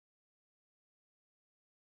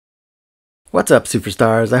What's up,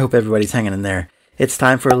 superstars? I hope everybody's hanging in there. It's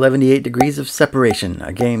time for 11 Degrees of Separation,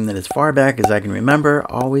 a game that as far back as I can remember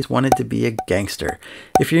always wanted to be a gangster.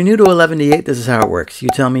 If you're new to 11 this is how it works. You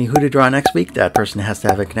tell me who to draw next week, that person has to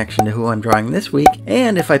have a connection to who I'm drawing this week,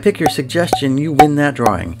 and if I pick your suggestion, you win that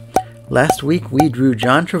drawing. Last week we drew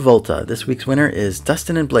John Travolta. This week's winner is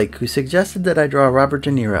Dustin Blake, who suggested that I draw Robert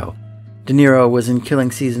DeNiro. DeNiro was in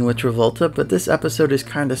Killing Season with Travolta, but this episode is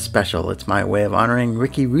kinda special. It's my way of honoring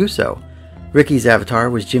Ricky Russo. Ricky's avatar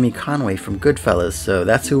was Jimmy Conway from Goodfellas, so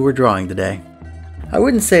that's who we're drawing today. I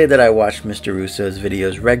wouldn't say that I watched Mr. Russo's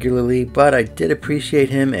videos regularly, but I did appreciate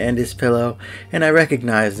him and his pillow, and I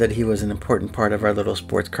recognized that he was an important part of our little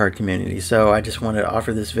sports card community, so I just wanted to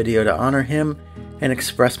offer this video to honor him and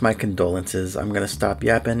express my condolences. I'm going to stop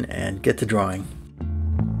yapping and get to drawing.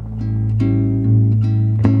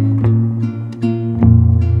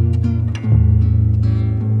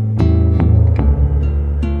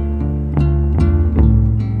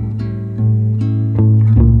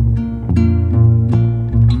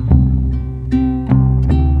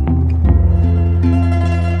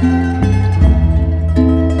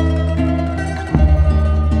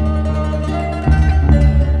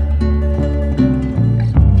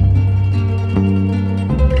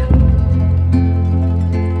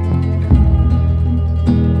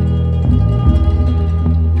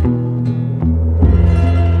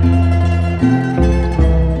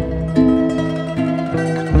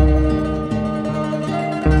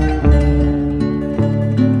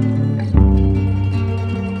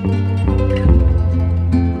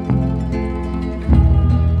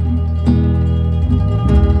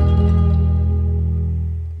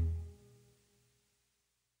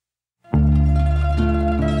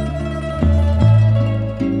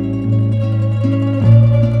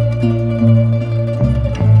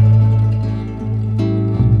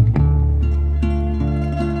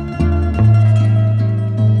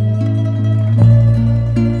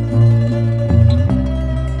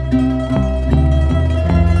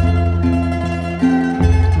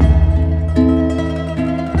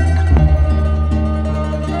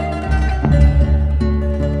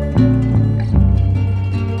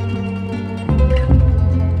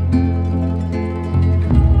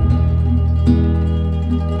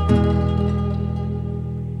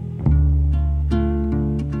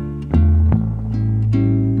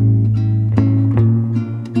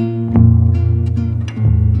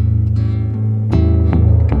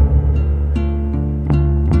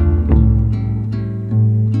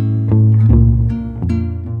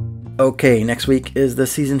 Okay, next week is the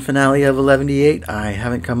season finale of 11 I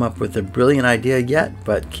haven't come up with a brilliant idea yet,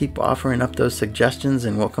 but keep offering up those suggestions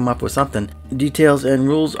and we'll come up with something. Details and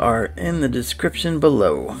rules are in the description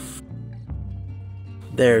below.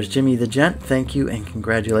 There's Jimmy the Gent. Thank you and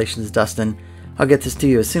congratulations, Dustin. I'll get this to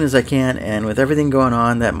you as soon as I can, and with everything going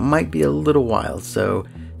on, that might be a little while, so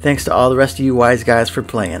thanks to all the rest of you wise guys for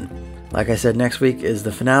playing. Like I said, next week is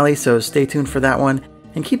the finale, so stay tuned for that one.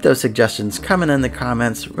 And keep those suggestions coming in the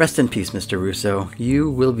comments. Rest in peace, Mr. Russo. You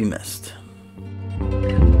will be missed.